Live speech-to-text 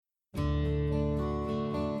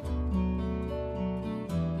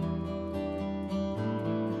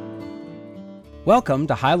Welcome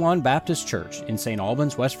to Highland Baptist Church in St.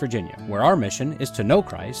 Albans, West Virginia, where our mission is to know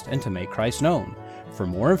Christ and to make Christ known. For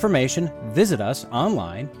more information, visit us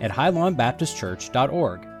online at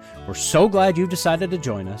highlandbaptistchurch.org. We're so glad you've decided to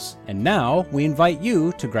join us, and now we invite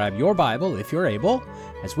you to grab your Bible if you're able,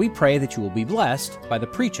 as we pray that you will be blessed by the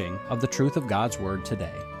preaching of the truth of God's Word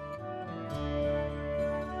today.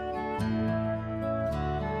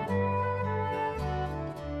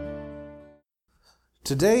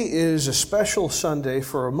 Today is a special Sunday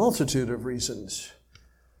for a multitude of reasons.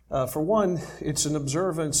 For one, it's an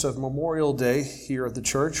observance of Memorial Day here at the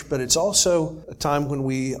church, but it's also a time when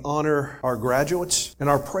we honor our graduates and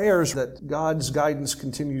our prayers that God's guidance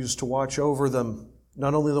continues to watch over them,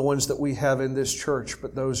 not only the ones that we have in this church,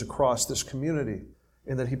 but those across this community,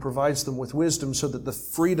 and that He provides them with wisdom so that the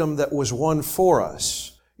freedom that was won for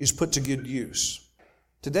us is put to good use.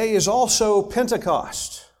 Today is also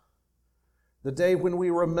Pentecost, the day when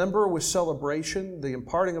we remember with celebration the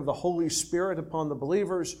imparting of the Holy Spirit upon the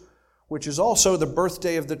believers, which is also the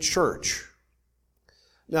birthday of the church.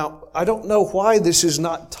 Now, I don't know why this is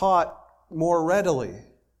not taught more readily,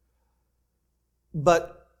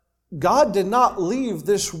 but God did not leave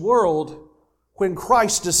this world when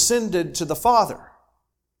Christ ascended to the Father.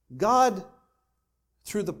 God,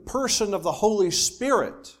 through the person of the Holy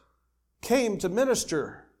Spirit, came to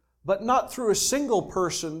minister, but not through a single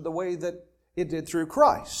person the way that it did through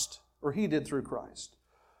Christ, or He did through Christ.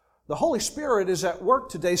 The Holy Spirit is at work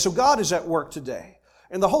today, so God is at work today.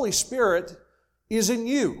 And the Holy Spirit is in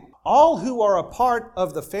you. All who are a part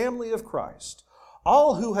of the family of Christ,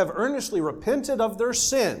 all who have earnestly repented of their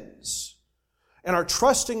sins and are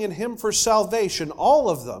trusting in Him for salvation, all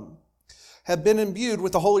of them have been imbued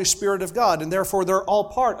with the Holy Spirit of God, and therefore they're all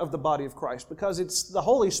part of the body of Christ, because it's the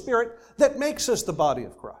Holy Spirit that makes us the body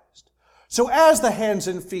of Christ. So as the hands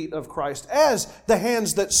and feet of Christ, as the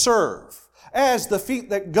hands that serve, as the feet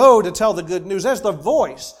that go to tell the good news, as the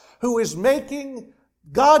voice who is making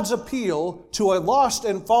God's appeal to a lost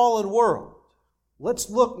and fallen world, let's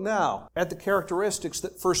look now at the characteristics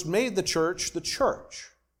that first made the church the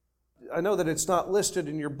church. I know that it's not listed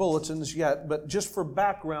in your bulletins yet, but just for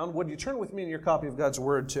background, would you turn with me in your copy of God's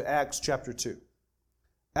Word to Acts chapter 2?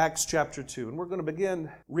 Acts chapter 2. And we're going to begin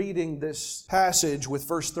reading this passage with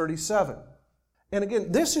verse 37. And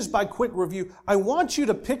again, this is by quick review. I want you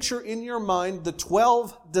to picture in your mind the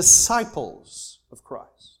 12 disciples of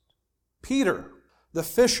Christ. Peter, the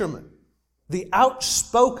fisherman, the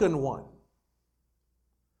outspoken one,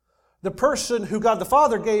 the person who God the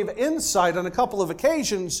Father gave insight on a couple of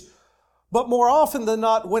occasions, but more often than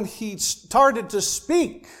not, when he started to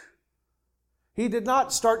speak, he did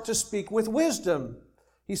not start to speak with wisdom.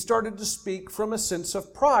 He started to speak from a sense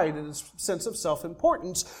of pride and a sense of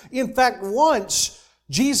self-importance. In fact, once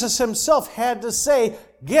Jesus Himself had to say,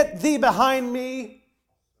 "Get thee behind me,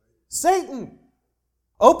 Satan."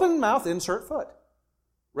 Open mouth, insert foot.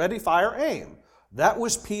 Ready, fire, aim. That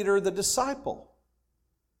was Peter the disciple.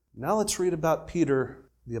 Now let's read about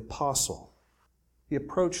Peter the apostle. He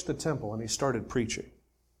approached the temple and he started preaching.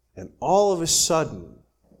 And all of a sudden,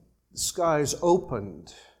 the skies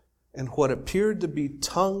opened, and what appeared to be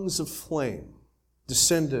tongues of flame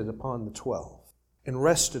descended upon the 12 and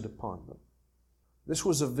rested upon them. This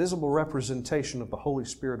was a visible representation of the Holy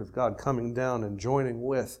Spirit of God coming down and joining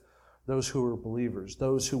with those who were believers,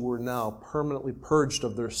 those who were now permanently purged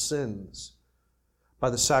of their sins by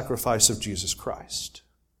the sacrifice of Jesus Christ.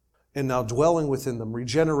 And now dwelling within them,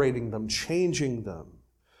 regenerating them, changing them.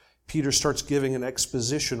 Peter starts giving an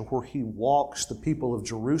exposition where he walks the people of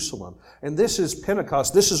Jerusalem. And this is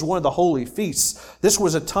Pentecost. This is one of the holy feasts. This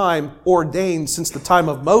was a time ordained since the time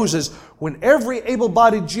of Moses when every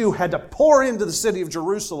able-bodied Jew had to pour into the city of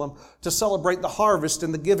Jerusalem to celebrate the harvest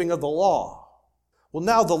and the giving of the law. Well,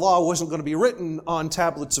 now the law wasn't going to be written on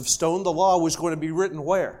tablets of stone. The law was going to be written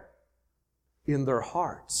where? In their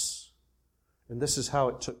hearts. And this is how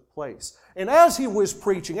it took place. And as he was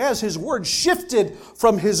preaching, as his word shifted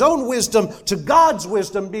from his own wisdom to God's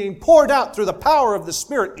wisdom being poured out through the power of the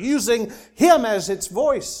Spirit, using him as its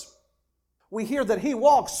voice, we hear that he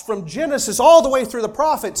walks from Genesis all the way through the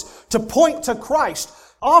prophets to point to Christ,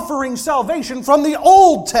 offering salvation from the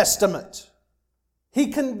Old Testament.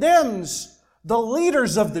 He condemns the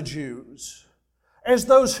leaders of the Jews as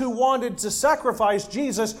those who wanted to sacrifice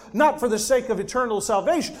Jesus, not for the sake of eternal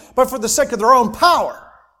salvation, but for the sake of their own power.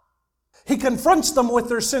 He confronts them with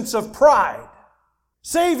their sense of pride.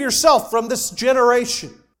 Save yourself from this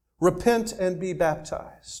generation. Repent and be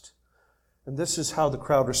baptized. And this is how the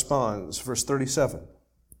crowd responds. Verse 37.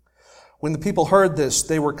 When the people heard this,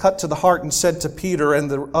 they were cut to the heart and said to Peter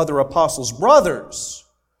and the other apostles, "Brothers,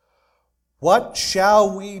 what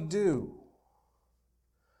shall we do?"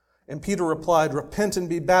 And Peter replied, "Repent and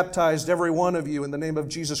be baptized, every one of you, in the name of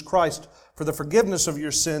Jesus Christ, for the forgiveness of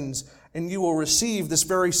your sins, and you will receive this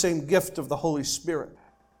very same gift of the Holy Spirit."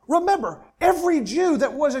 Remember, every Jew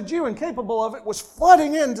that was a Jew and capable of it was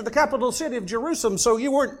flooding into the capital city of Jerusalem. So you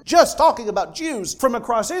weren't just talking about Jews from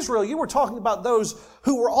across Israel. You were talking about those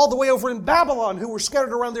who were all the way over in Babylon, who were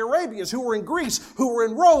scattered around the Arabias, who were in Greece, who were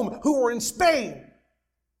in Rome, who were in Spain.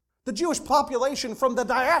 The Jewish population from the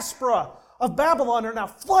diaspora of Babylon are now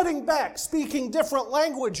flooding back, speaking different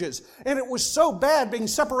languages. And it was so bad being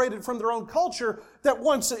separated from their own culture that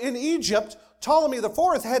once in Egypt, Ptolemy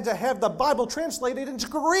IV had to have the Bible translated into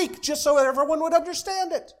Greek just so everyone would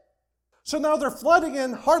understand it. So now they're flooding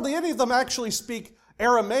in. Hardly any of them actually speak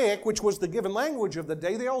Aramaic, which was the given language of the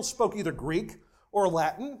day. They all spoke either Greek or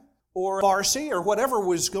Latin or Farsi or whatever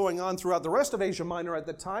was going on throughout the rest of Asia Minor at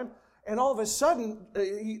the time. And all of a sudden,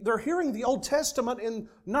 they're hearing the Old Testament in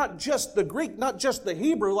not just the Greek, not just the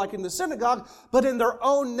Hebrew like in the synagogue, but in their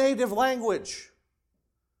own native language.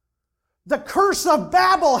 The curse of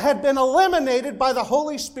Babel had been eliminated by the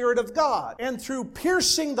Holy Spirit of God. And through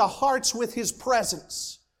piercing the hearts with His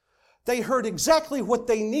presence, they heard exactly what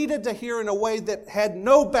they needed to hear in a way that had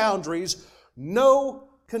no boundaries, no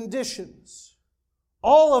conditions.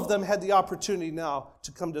 All of them had the opportunity now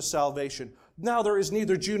to come to salvation. Now there is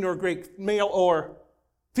neither Jew nor Greek, male or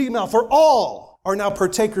female, for all are now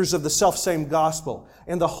partakers of the selfsame gospel.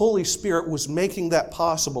 And the Holy Spirit was making that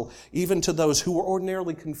possible, even to those who were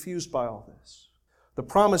ordinarily confused by all this. The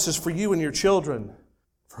promise is for you and your children,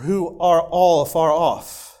 for who are all afar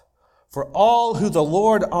off, for all who the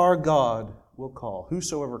Lord our God will call.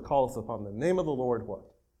 Whosoever calleth upon the name of the Lord, what?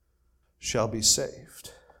 Shall be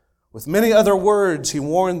saved. With many other words, He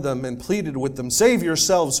warned them and pleaded with them, "Save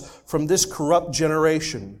yourselves from this corrupt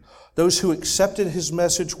generation." Those who accepted His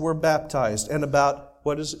message were baptized. And about,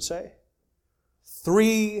 what does it say?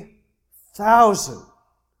 3,000.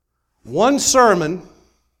 One sermon,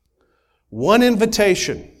 one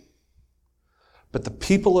invitation. But the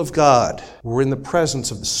people of God were in the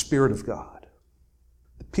presence of the Spirit of God.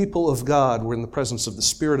 The people of God were in the presence of the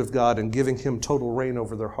Spirit of God and giving Him total reign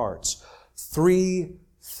over their hearts.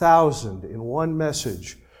 3,000 in one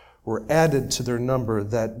message were added to their number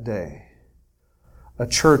that day. A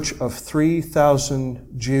church of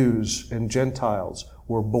 3,000 Jews and Gentiles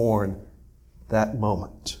were born that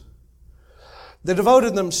moment. They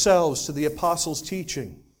devoted themselves to the apostles'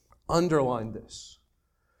 teaching. Underline this.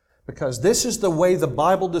 Because this is the way the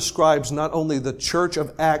Bible describes not only the church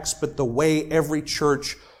of Acts, but the way every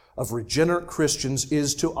church of regenerate Christians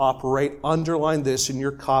is to operate. Underline this in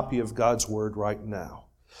your copy of God's Word right now.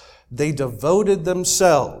 They devoted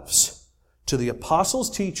themselves to the apostles'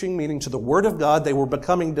 teaching, meaning to the Word of God. They were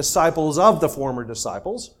becoming disciples of the former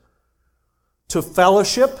disciples. To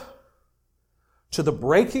fellowship, to the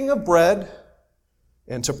breaking of bread,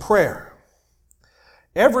 and to prayer.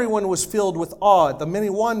 Everyone was filled with awe at the many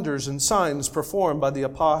wonders and signs performed by the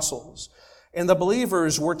apostles. And the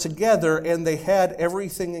believers were together and they had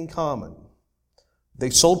everything in common. They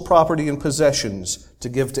sold property and possessions to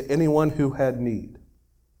give to anyone who had need.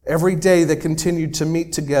 Every day they continued to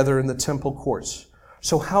meet together in the temple courts.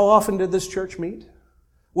 So how often did this church meet?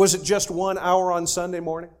 Was it just 1 hour on Sunday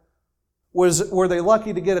morning? Were they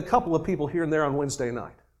lucky to get a couple of people here and there on Wednesday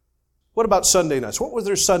night? What about Sunday nights? What was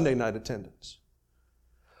their Sunday night attendance?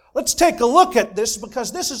 Let's take a look at this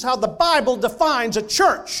because this is how the Bible defines a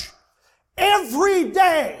church. Every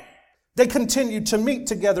day they continued to meet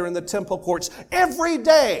together in the temple courts. Every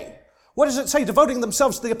day. What does it say? Devoting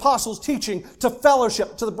themselves to the apostles' teaching, to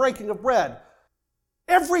fellowship, to the breaking of bread.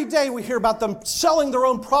 Every day we hear about them selling their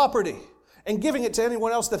own property and giving it to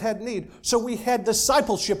anyone else that had need. So we had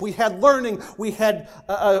discipleship, we had learning, we had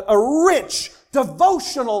a rich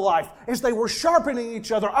devotional life as they were sharpening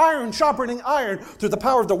each other, iron sharpening iron, through the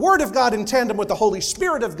power of the Word of God in tandem with the Holy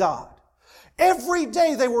Spirit of God. Every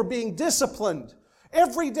day they were being disciplined.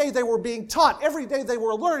 Every day they were being taught. Every day they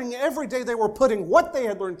were learning. Every day they were putting what they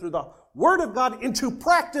had learned through the Word of God into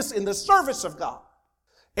practice in the service of God.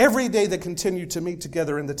 Every day they continued to meet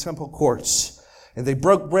together in the temple courts, and they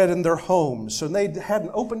broke bread in their homes, and they had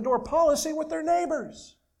an open door policy with their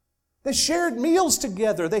neighbors. They shared meals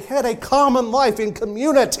together. They had a common life in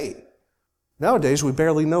community. Nowadays, we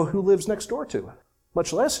barely know who lives next door to us,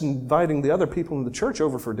 much less inviting the other people in the church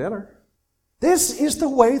over for dinner. This is the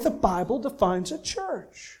way the Bible defines a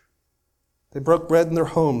church. They broke bread in their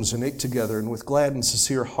homes and ate together, and with glad and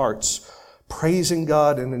sincere hearts, praising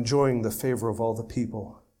God and enjoying the favor of all the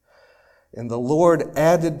people. And the Lord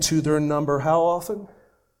added to their number how often?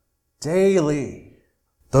 Daily,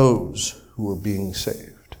 those who were being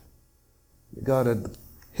saved. May God add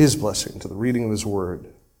His blessing to the reading of His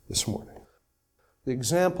Word this morning. The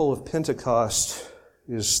example of Pentecost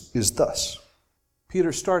is thus.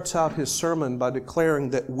 Peter starts out his sermon by declaring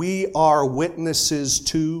that we are witnesses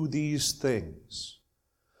to these things.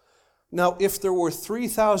 Now, if there were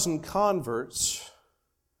 3,000 converts,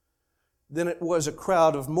 then it was a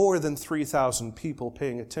crowd of more than 3,000 people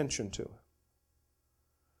paying attention to it.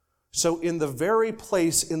 So in the very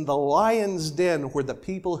place, in the lion's den, where the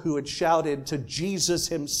people who had shouted to Jesus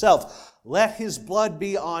himself, "Let his blood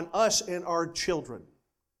be on us and our children,"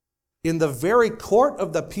 in the very court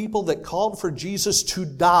of the people that called for Jesus to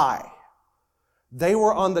die, they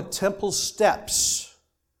were on the temple steps,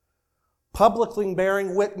 publicly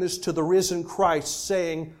bearing witness to the risen Christ,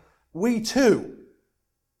 saying, "We too,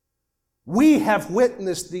 we have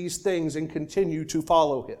witnessed these things and continue to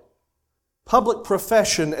follow him." Public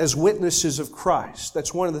profession as witnesses of Christ.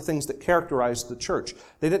 That's one of the things that characterized the church.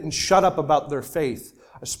 They didn't shut up about their faith,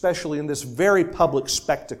 especially in this very public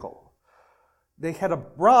spectacle. They had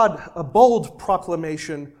a bold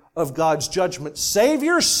proclamation of God's judgment. Save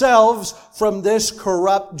yourselves from this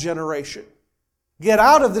corrupt generation. Get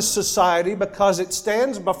out of this society because it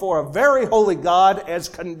stands before a very holy God as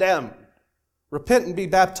condemned. Repent and be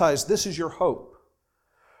baptized. This is your hope.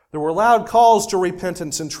 There were loud calls to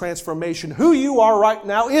repentance and transformation. Who you are right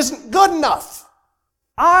now isn't good enough.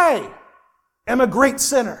 I am a great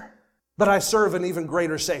sinner, but I serve an even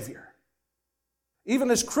greater Savior.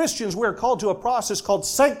 Even as Christians, we're called to a process called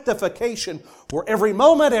sanctification, where every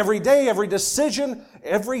moment, every day, every decision,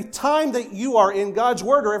 every time that you are in God's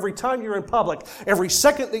Word, or every time you're in public, every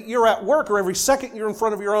second that you're at work, or every second you're in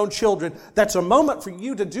front of your own children, that's a moment for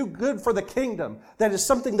you to do good for the kingdom. That is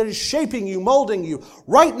something that is shaping you, molding you.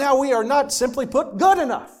 Right now, we are not simply put good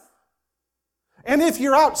enough. And if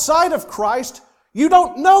you're outside of Christ, you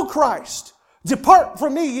don't know Christ. Depart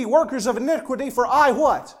from me, ye workers of iniquity, for I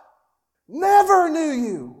what? Never knew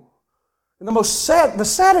you. And the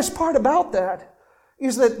saddest part about that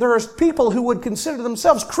is that there are people who would consider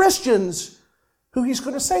themselves Christians who he's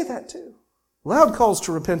going to say that to. Loud calls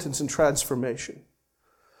to repentance and transformation.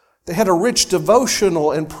 They had a rich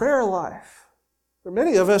devotional and prayer life. There are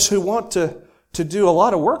many of us who want to do a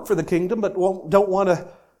lot of work for the kingdom, but don't want to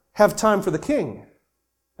have time for the king.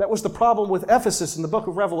 That was the problem with Ephesus in the book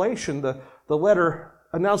of Revelation. The letter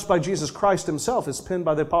announced by Jesus Christ himself is penned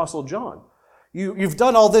by the Apostle John. You've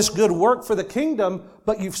done all this good work for the kingdom,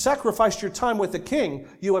 but you've sacrificed your time with the king.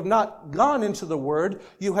 You have not gone into the Word.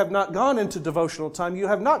 You have not gone into devotional time. You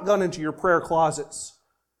have not gone into your prayer closets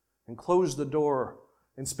and closed the door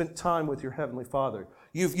and spent time with your Heavenly Father.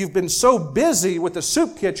 You've been so busy with the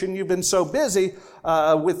soup kitchen. You've been so busy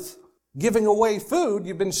with giving away food.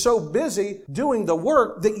 You've been so busy doing the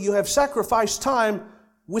work that you have sacrificed time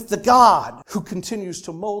with the God who continues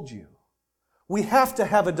to mold you. We have to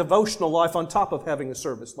have a devotional life on top of having a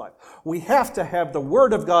service life. We have to have the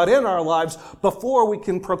Word of God in our lives before we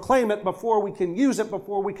can proclaim it, before we can use it,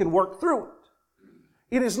 before we can work through it.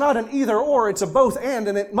 It is not an either or, it's a both and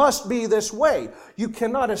it must be this way. You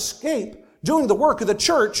cannot escape doing the work of the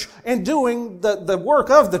church and doing the work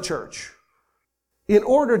of the church. In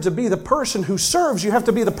order to be the person who serves, you have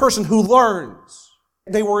to be the person who learns.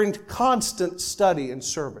 They were in constant study and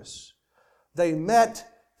service. They met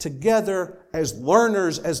together as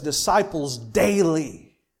learners, as disciples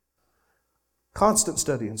daily. Constant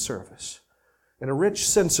study and service. And a rich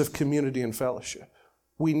sense of community and fellowship.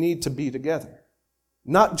 We need to be together.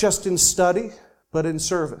 Not just in study, but in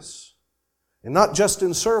service. And not just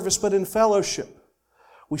in service, but in fellowship.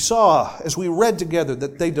 We saw, as we read together,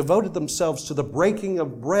 that they devoted themselves to the breaking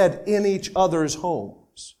of bread in each other's homes.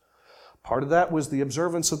 Part of that was the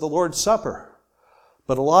observance of the Lord's Supper.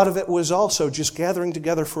 But a lot of it was also just gathering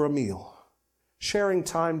together for a meal. Sharing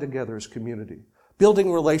time together as community.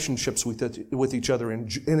 Building relationships with each other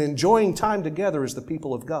and enjoying time together as the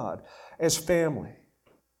people of God. As family.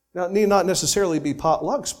 Now, it need not necessarily be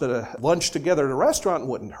potlucks, but a lunch together at a restaurant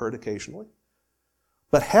wouldn't hurt occasionally.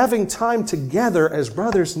 But having time together as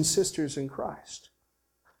brothers and sisters in Christ.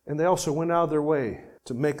 And they also went out of their way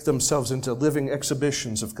to make themselves into living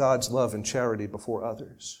exhibitions of God's love and charity before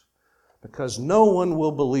others. Because no one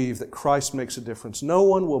will believe that Christ makes a difference. No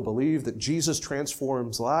one will believe that Jesus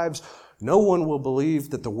transforms lives. No one will believe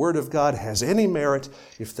that the Word of God has any merit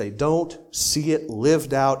if they don't see it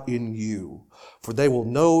lived out in you. For they will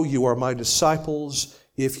know you are my disciples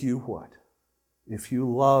if you what? If you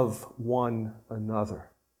love one another.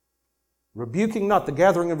 Rebuking not the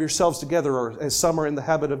gathering of yourselves together, or as some are in the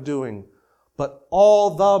habit of doing, but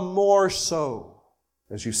all the more so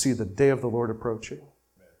as you see the day of the Lord approaching.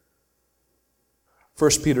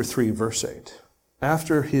 1 Peter 3, verse 8.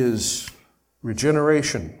 After his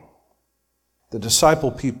regeneration, The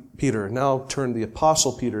disciple Peter now turned the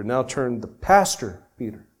apostle Peter, now turned the pastor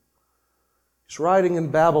Peter. He's writing in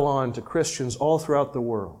Babylon to Christians all throughout the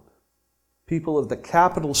world, people of the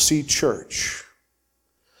capital C church,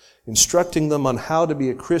 instructing them on how to be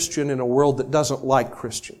a Christian in a world that doesn't like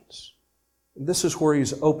Christians. And this is where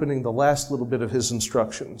he's opening the last little bit of his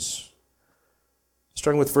instructions.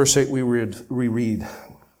 Starting with verse 8, we read,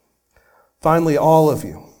 "Finally, all of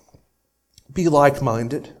you, be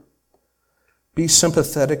like-minded, be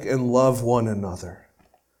sympathetic, and love one another.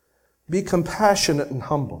 Be compassionate and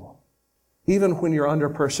humble, even when you're under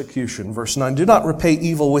persecution." Verse 9, "Do not repay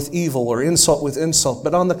evil with evil or insult with insult,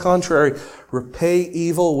 but on the contrary, repay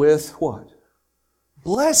evil with" what?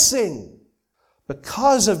 Blessing.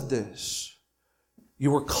 Because of this, you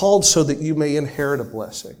were called so that you may inherit a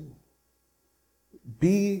blessing.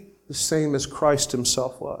 Be the same as Christ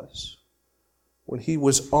himself was when he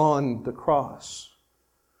was on the cross,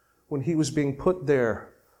 when he was being put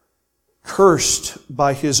there, cursed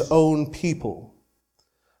by his own people,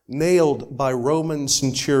 nailed by Roman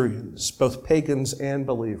centurions, both pagans and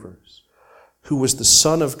believers, who was the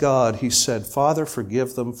Son of God. He said, "Father,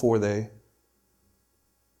 forgive them, for they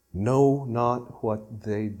know not what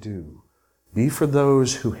they do." Be for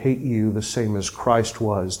those who hate you the same as Christ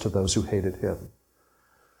was to those who hated him.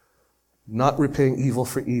 Not repaying evil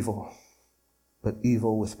for evil, but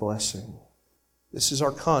evil with blessing. This is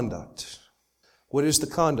our conduct. What is the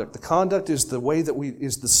conduct? The conduct is the way that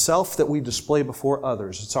is the self that we display before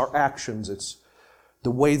others. It's our actions. It's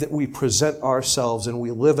the way that we present ourselves and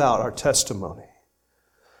we live out our testimony.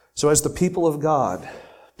 So as the people of God,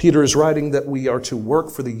 Peter is writing that we are to work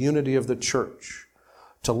for the unity of the church,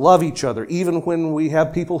 to love each other, even when we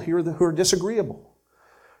have people here who are disagreeable.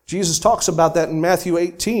 Jesus talks about that in Matthew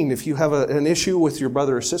 18. If you have an issue with your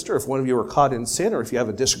brother or sister, if one of you are caught in sin, or if you have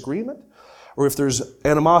a disagreement, or if there's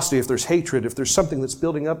animosity, if there's hatred, if there's something that's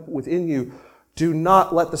building up within you, do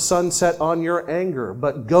not let the sun set on your anger,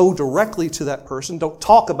 but go directly to that person. Don't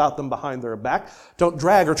talk about them behind their back. Don't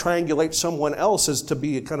drag or triangulate someone else as to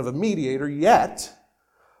be a kind of a mediator yet.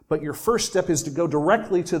 But your first step is to go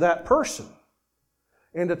directly to that person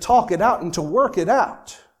and to talk it out and to work it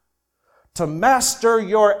out. To master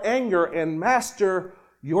your anger and master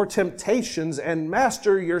your temptations and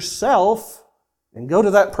master yourself, and go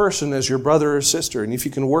to that person as your brother or sister. And if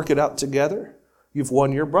you can work it out together, you've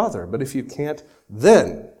won your brother. But if you can't,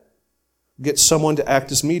 then get someone to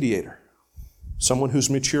act as mediator. Someone who's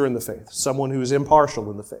mature in the faith. Someone who's impartial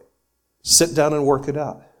in the faith. Sit down and work it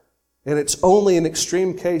out. And it's only in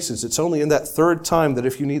extreme cases, it's only in that third time that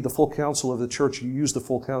if you need the full counsel of the church, you use the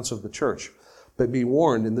full counsel of the church. But be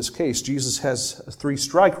warned, in this case, Jesus has a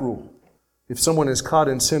 3-strike rule. If someone is caught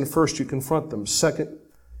in sin, first you confront them. Second,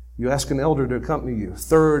 you ask an elder to accompany you.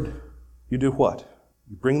 Third, you do what?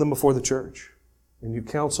 You bring them before the church and you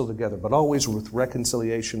counsel together, but always with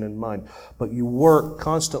reconciliation in mind. But you work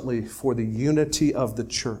constantly for the unity of the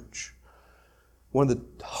church. One of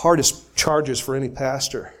the hardest charges for any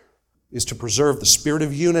pastor is to preserve the spirit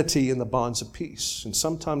of unity in the bonds of peace. And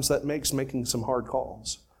sometimes that makes making some hard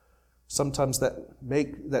calls. Sometimes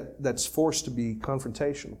that's forced to be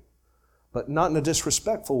confrontational, but not in a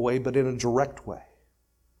disrespectful way, but in a direct way.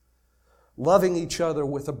 Loving each other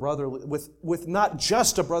with with not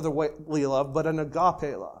just a brotherly love, but an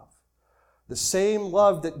agape love. The same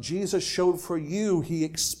love that Jesus showed for you, he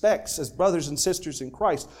expects as brothers and sisters in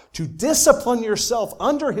Christ to discipline yourself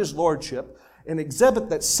under his lordship and exhibit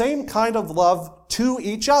that same kind of love to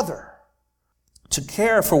each other, to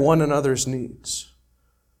care for one another's needs.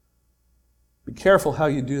 Be careful how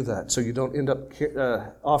you do that so you don't end up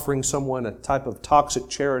offering someone a type of toxic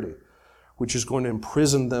charity which is going to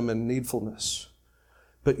imprison them in needfulness.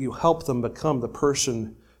 But you help them become the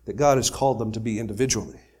person that God has called them to be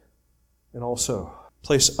individually. And also,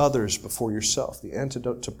 place others before yourself, the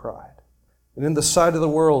antidote to pride. And in the sight of the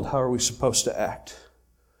world, how are we supposed to act?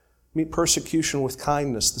 Meet persecution with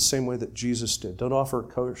kindness the same way that Jesus did. Don't offer a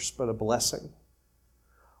curse, but a blessing.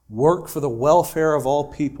 Work for the welfare of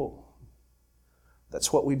all people.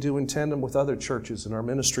 That's what we do in tandem with other churches in our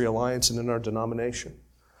ministry alliance and in our denomination.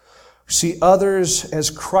 See others as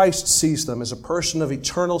Christ sees them, as a person of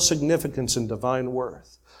eternal significance and divine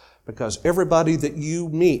worth. Because everybody that you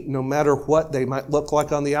meet, no matter what they might look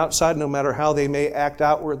like on the outside, no matter how they may act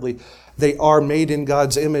outwardly, they are made in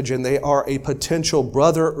God's image and they are a potential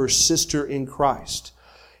brother or sister in Christ.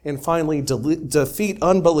 And finally, defeat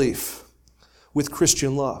unbelief with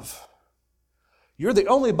Christian love. You're the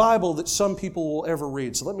only Bible that some people will ever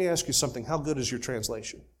read. So let me ask you something. How good is your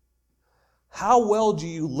translation? How well do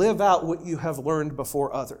you live out what you have learned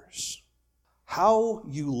before others? How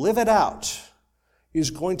you live it out is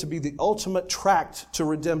going to be the ultimate tract to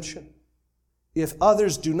redemption. If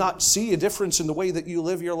others do not see a difference in the way that you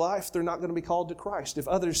live your life, they're not going to be called to Christ. If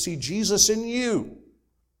others see Jesus in you,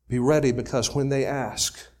 be ready, because when they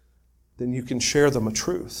ask, then you can share them a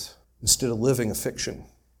truth instead of living a fiction.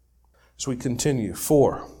 So we continue.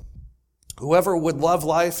 4, whoever would love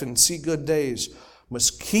life and see good days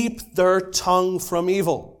must keep their tongue from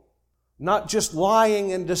evil. Not just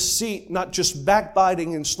lying and deceit, not just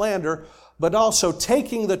backbiting and slander, but also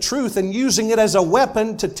taking the truth and using it as a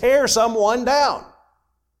weapon to tear someone down.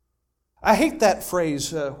 I hate that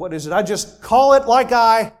phrase. What is it? I just call it like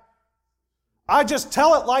I just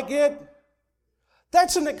tell it like it.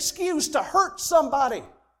 That's an excuse to hurt somebody.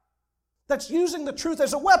 That's using the truth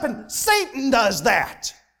as a weapon. Satan does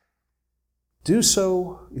that. Do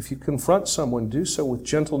so, if you confront someone, do so with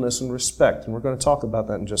gentleness and respect. And we're going to talk about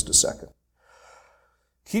that in just a second.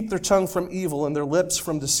 Keep their tongue from evil and their lips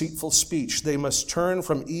from deceitful speech. They must turn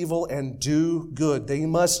from evil and do good. They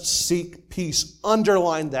must seek peace.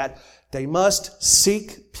 Underline that. They must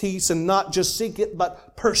seek peace, and not just seek it,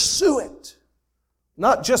 but pursue it.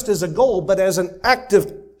 Not just as a goal, but as an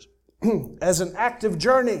active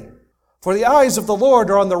journey. For the eyes of the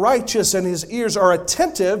Lord are on the righteous, and His ears are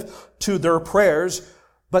attentive to their prayers.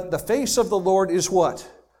 But the face of the Lord is what?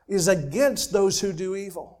 Is against those who do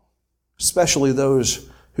evil. Especially those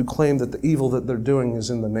who claim that the evil that they're doing is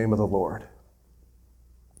in the name of the Lord.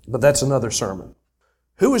 But that's another sermon.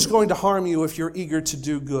 Who is going to harm you if you're eager to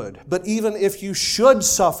do good? But even if you should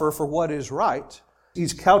suffer for what is right,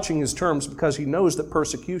 he's couching his terms because he knows that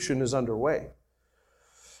persecution is underway.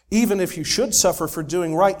 Even if you should suffer for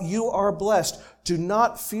doing right, you are blessed. Do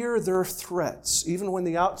not fear their threats, even when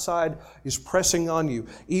the outside is pressing on you,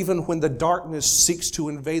 even when the darkness seeks to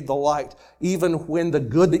invade the light, even when the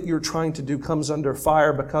good that you're trying to do comes under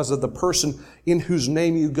fire because of the person in whose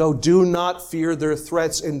name you go. Do not fear their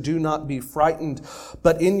threats and do not be frightened,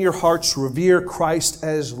 but in your hearts revere Christ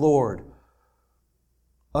as Lord.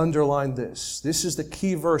 Underline this. This is the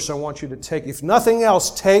key verse I want you to take. If nothing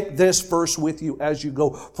else, take this verse with you as you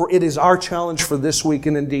go, for it is our challenge for this week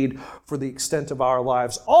and indeed for the extent of our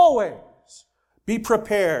lives. Always be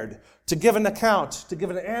prepared to give an account, to give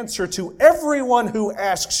an answer to everyone who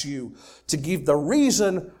asks you, to give the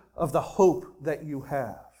reason of the hope that you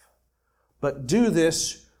have. But do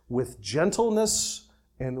this with gentleness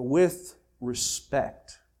and with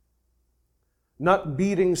respect. Not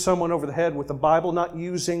beating someone over the head with the Bible, not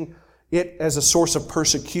using it as a source of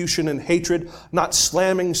persecution and hatred, not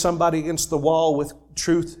slamming somebody against the wall with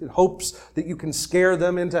truth in hopes that you can scare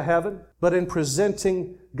them into heaven, but in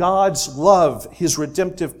presenting God's love, His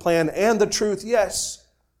redemptive plan, and the truth, yes,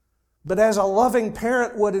 but as a loving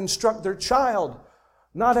parent would instruct their child,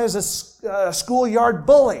 not as a schoolyard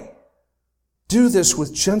bully. Do this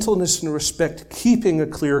with gentleness and respect, keeping a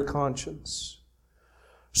clear conscience,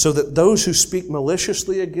 so that those who speak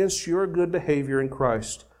maliciously against your good behavior in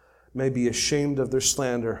Christ may be ashamed of their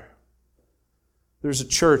slander. There's a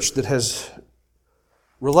church that has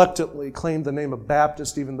reluctantly claimed the name of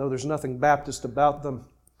Baptist, even though there's nothing Baptist about them,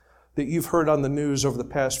 that you've heard on the news over the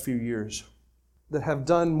past few years, that have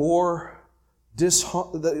done more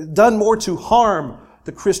to harm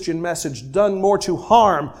the Christian message, done more to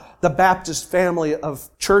harm the Baptist family of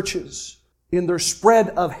churches in their spread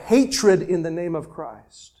of hatred in the name of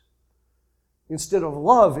Christ, instead of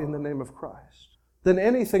love in the name of Christ, than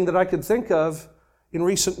anything that I could think of in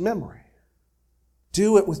recent memory.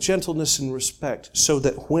 Do it with gentleness and respect, so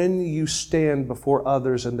that when you stand before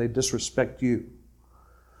others and they disrespect you,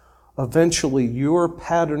 eventually your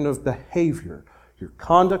pattern of behavior, your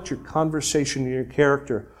conduct, your conversation, and your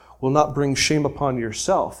character will not bring shame upon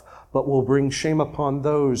yourself, but will bring shame upon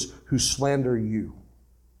those who slander you.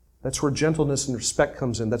 That's where gentleness and respect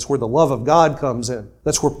comes in. That's where the love of God comes in.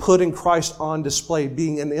 That's where putting Christ on display,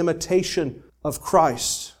 being an imitation of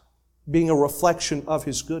Christ, being a reflection of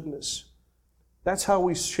His goodness. That's how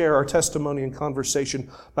we share our testimony and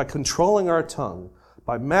conversation, by controlling our tongue,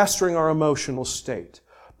 by mastering our emotional state,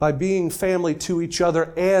 by being family to each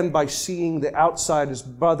other, and by seeing the outside as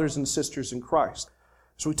brothers and sisters in Christ.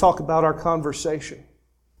 So we talk about our conversation.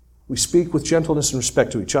 We speak with gentleness and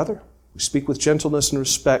respect to each other. We speak with gentleness and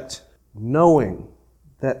respect, knowing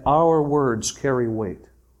that our words carry weight,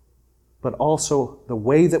 but also the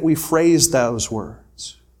way that we phrase those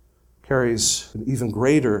words carries an even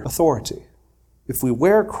greater authority. If we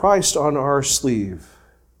wear Christ on our sleeve,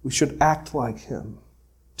 we should act like Him.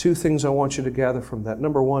 2 things I want you to gather from that.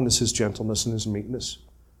 Number 1 is His gentleness and His meekness.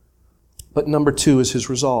 But number 2 is His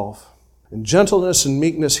resolve. In gentleness and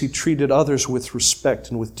meekness, He treated others with respect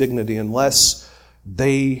and with dignity, unless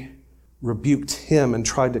they rebuked Him and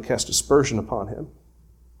tried to cast aspersion upon Him.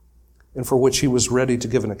 and for which he was ready to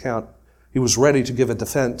give an account. He was ready to give a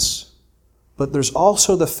defense. But there's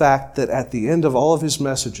also the fact that at the end of all of his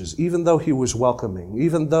messages, even though he was welcoming,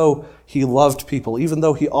 even though he loved people, even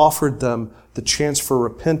though he offered them the chance for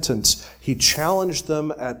repentance, he challenged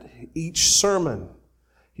them at each sermon.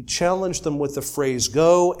 He challenged them with the phrase,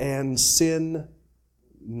 "Go and sin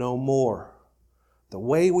no more." The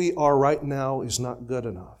way we are right now is not good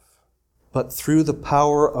enough. But through the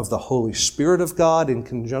power of the Holy Spirit of God in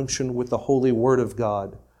conjunction with the Holy Word of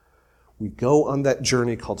God, we go on that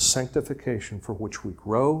journey called sanctification, for which we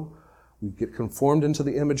grow, we get conformed into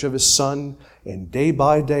the image of His Son, and day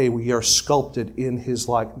by day we are sculpted in His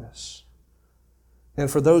likeness. And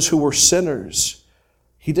for those who were sinners,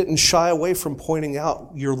 He didn't shy away from pointing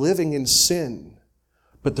out, you're living in sin,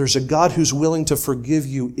 but there's a God who's willing to forgive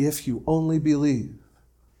you if you only believe.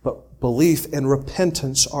 But belief and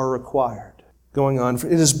repentance are required. Going on, it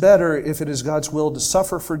is better if it is God's will to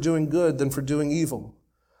suffer for doing good than for doing evil.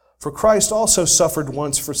 For Christ also suffered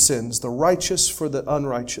once for sins, the righteous for the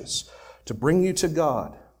unrighteous, to bring you to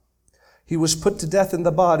God. He was put to death in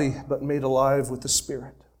the body, but made alive with the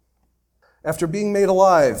Spirit. After being made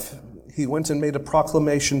alive, He went and made a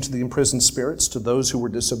proclamation to the imprisoned spirits, to those who were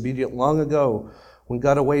disobedient long ago, when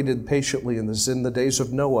God awaited patiently in the days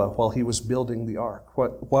of Noah while He was building the ark,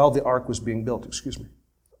 while the ark was being built,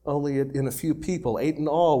 Only in a few people, 8 in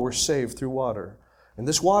all, were saved through water. And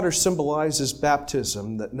this water symbolizes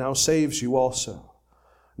baptism that now saves you also.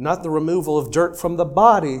 Not the removal of dirt from the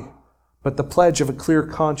body, but the pledge of a clear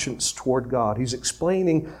conscience toward God. He's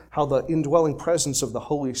explaining how the indwelling presence of the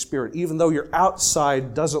Holy Spirit, even though your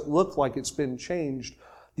outside doesn't look like it's been changed,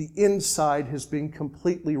 the inside has been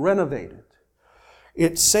completely renovated.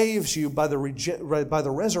 It saves you by the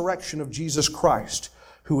resurrection of Jesus Christ,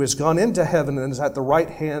 who has gone into heaven and is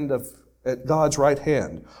at God's right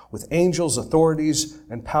hand, with angels, authorities,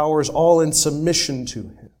 and powers all in submission to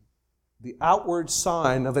Him. The outward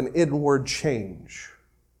sign of an inward change.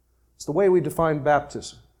 It's the way we define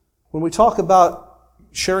baptism. When we talk about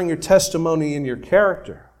sharing your testimony in your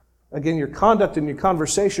character, again, your conduct and your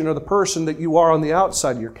conversation are the person that you are on the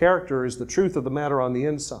outside. Your character is the truth of the matter on the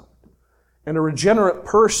inside. And a regenerate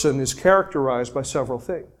person is characterized by several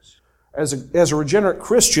things. As a regenerate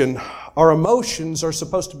Christian, our emotions are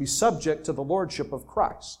supposed to be subject to the lordship of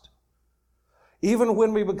Christ. Even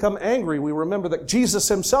when we become angry, we remember that Jesus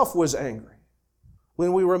Himself was angry.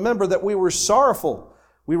 When we remember that we were sorrowful,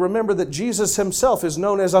 we remember that Jesus Himself is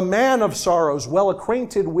known as a man of sorrows, well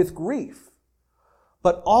acquainted with grief.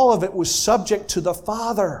 But all of it was subject to the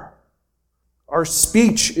Father. Our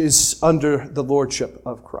speech is under the lordship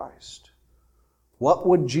of Christ. What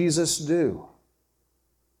would Jesus do?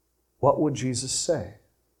 What would Jesus say?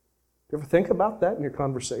 You ever think about that in your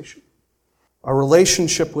conversation? Our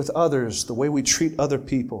relationship with others, the way we treat other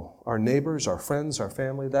people, our neighbors, our friends, our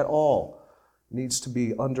family, that all needs to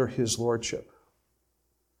be under His lordship.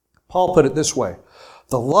 Paul put it this way: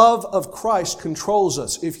 the love of Christ controls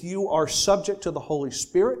us. If you are subject to the Holy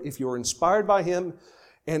Spirit, if you are inspired by Him,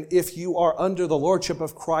 and if you are under the lordship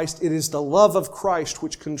of Christ, it is the love of Christ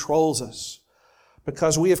which controls us.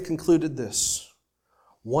 Because we have concluded this: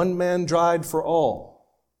 one man died for all,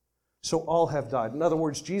 so all have died. In other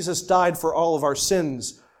words, Jesus died for all of our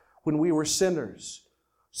sins when we were sinners.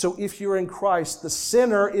 So if you're in Christ, the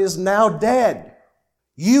sinner is now dead.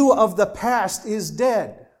 You of the past is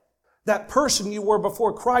dead. That person you were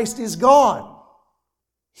before Christ is gone.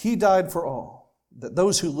 He died for all, that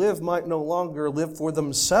those who live might no longer live for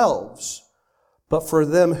themselves, but for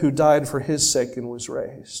them who died for His sake and was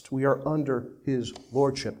raised. We are under His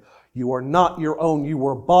lordship. You are not your own. You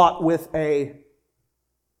were bought with a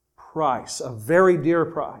price, a very dear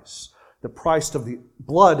price, the price of the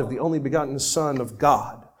blood of the only begotten Son of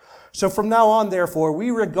God. So from now on, therefore, we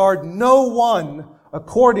regard no one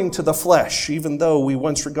according to the flesh, even though we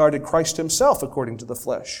once regarded Christ Himself according to the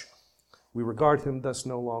flesh. We regard Him thus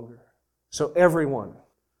no longer. So everyone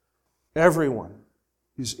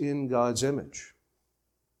is in God's image.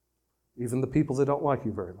 Even the people that don't like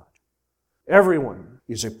you very much. Everyone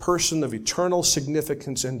is a person of eternal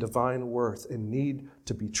significance and divine worth and need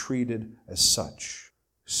to be treated as such.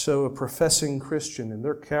 So a professing Christian in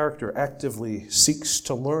their character actively seeks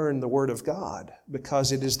to learn the Word of God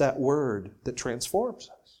because it is that Word that transforms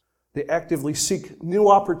us. They actively seek new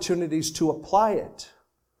opportunities to apply it,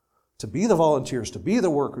 to be the volunteers, to be the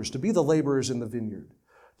workers, to be the laborers in the vineyard,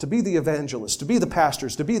 to be the evangelists, to be the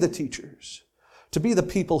pastors, to be the teachers, to be the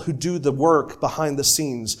people who do the work behind the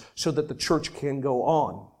scenes so that the church can go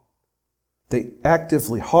on. They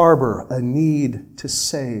actively harbor a need to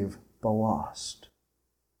save the lost.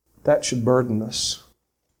 That should burden us.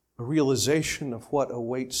 A realization of what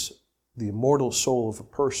awaits the immortal soul of a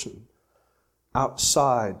person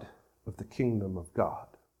outside of the kingdom of God.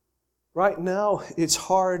 Right now, it's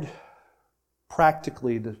hard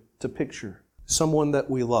practically to picture someone that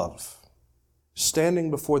we love standing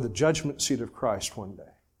before the judgment seat of Christ one day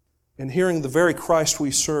and hearing the very Christ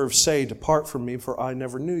we serve say, "Depart from me, for I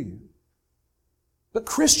never knew you." But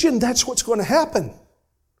Christian, that's what's going to happen.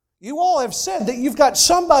 You all have said that you've got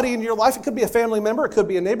somebody in your life. It could be a family member, it could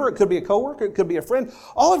be a neighbor, it could be a coworker, it could be a friend.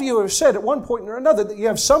 All of you have said at one point or another that you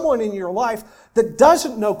have someone in your life that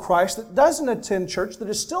doesn't know Christ, that doesn't attend church, that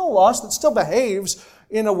is still lost, that still behaves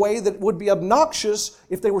in a way that would be obnoxious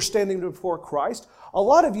if they were standing before Christ. A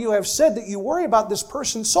lot of you have said that you worry about this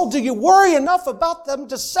person's soul. Do you worry enough about them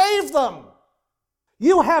to save them?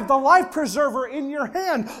 You have the life preserver in your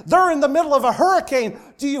hand. They're in the middle of a hurricane.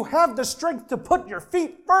 Do you have the strength to put your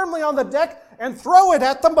feet firmly on the deck and throw it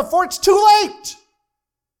at them before it's too late?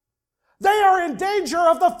 They are in danger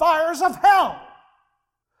of the fires of hell.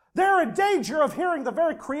 They're in danger of hearing the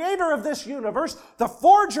very creator of this universe, the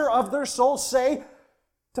forger of their soul, say,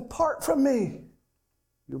 "Depart from me."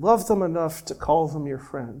 You love them enough to call them your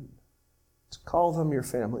friend, to call them your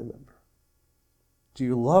family member. Do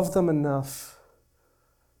you love them enough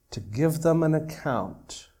to give them an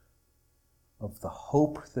account of the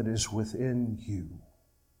hope that is within you?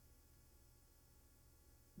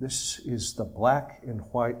 This is the black and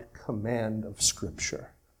white command of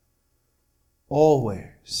Scripture.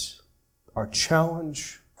 Always our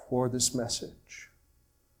challenge for this message.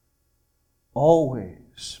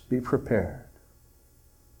 Always be prepared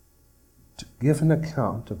to give an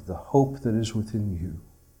account of the hope that is within you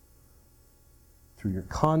through your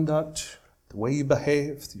conduct, the way you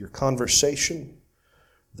behave, through your conversation,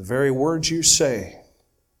 the very words you say,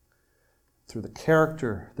 through the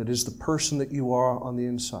character that is the person that you are on the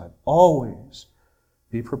inside. Always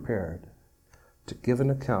be prepared to give an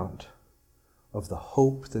account of the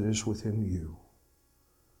hope that is within you.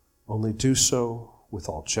 Only do so with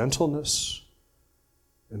all gentleness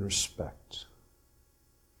and respect.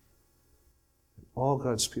 And all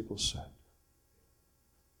God's people said,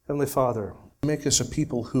 Heavenly Father, make us a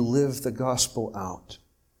people who live the gospel out,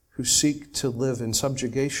 who seek to live in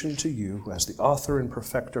subjugation to you as the author and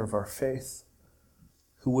perfecter of our faith,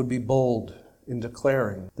 who would be bold in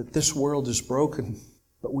declaring that this world is broken,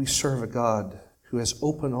 but we serve a God who has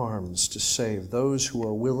open arms to save those who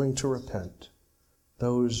are willing to repent,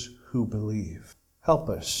 those who believe. Help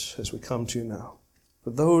us as we come to you now.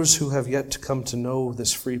 For those who have yet to come to know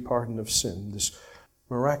this free pardon of sin, this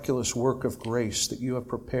miraculous work of grace that you have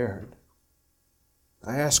prepared,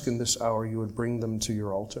 I ask in this hour you would bring them to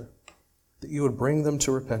your altar, that you would bring them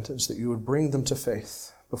to repentance, that you would bring them to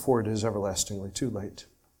faith before it is everlastingly too late.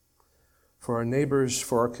 For our neighbors,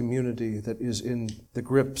 for our community that is in the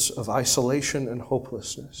grips of isolation and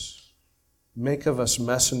hopelessness, make of us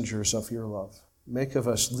messengers of your love. Make of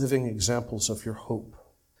us living examples of your hope.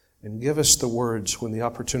 And give us the words when the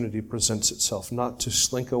opportunity presents itself, not to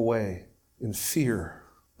slink away in fear,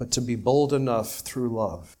 but to be bold enough through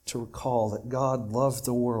love to recall that God loved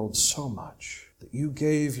the world so much that you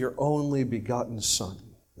gave your only begotten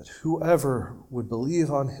Son, that whoever would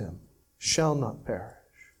believe on him shall not perish,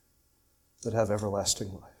 but have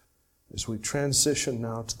everlasting life. As we transition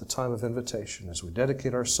now to the time of invitation, as we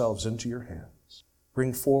dedicate ourselves into your hands,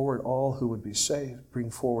 bring forward all who would be saved, bring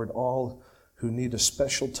forward all who need a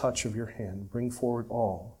special touch of your hand, bring forward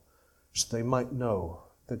all so they might know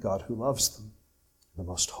the God who loves them. In the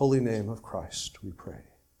most holy name of Christ, we pray.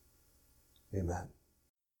 Amen.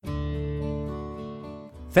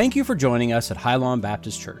 Thank you for joining us at High Lawn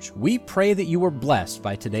Baptist Church. We pray that you were blessed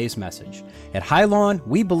by today's message. At High Lawn,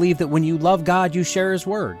 we believe that when you love God, you share His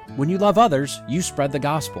Word. When you love others, you spread the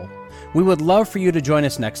gospel. We would love for you to join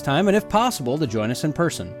us next time, and if possible, to join us in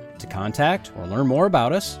person. To contact or learn more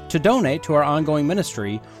about us, to donate to our ongoing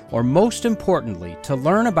ministry, or most importantly, to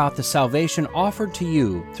learn about the salvation offered to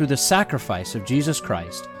you through the sacrifice of Jesus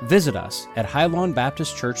Christ, visit us at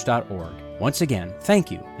highlawnbaptistchurch.org. Once again,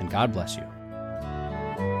 thank you, and God bless you.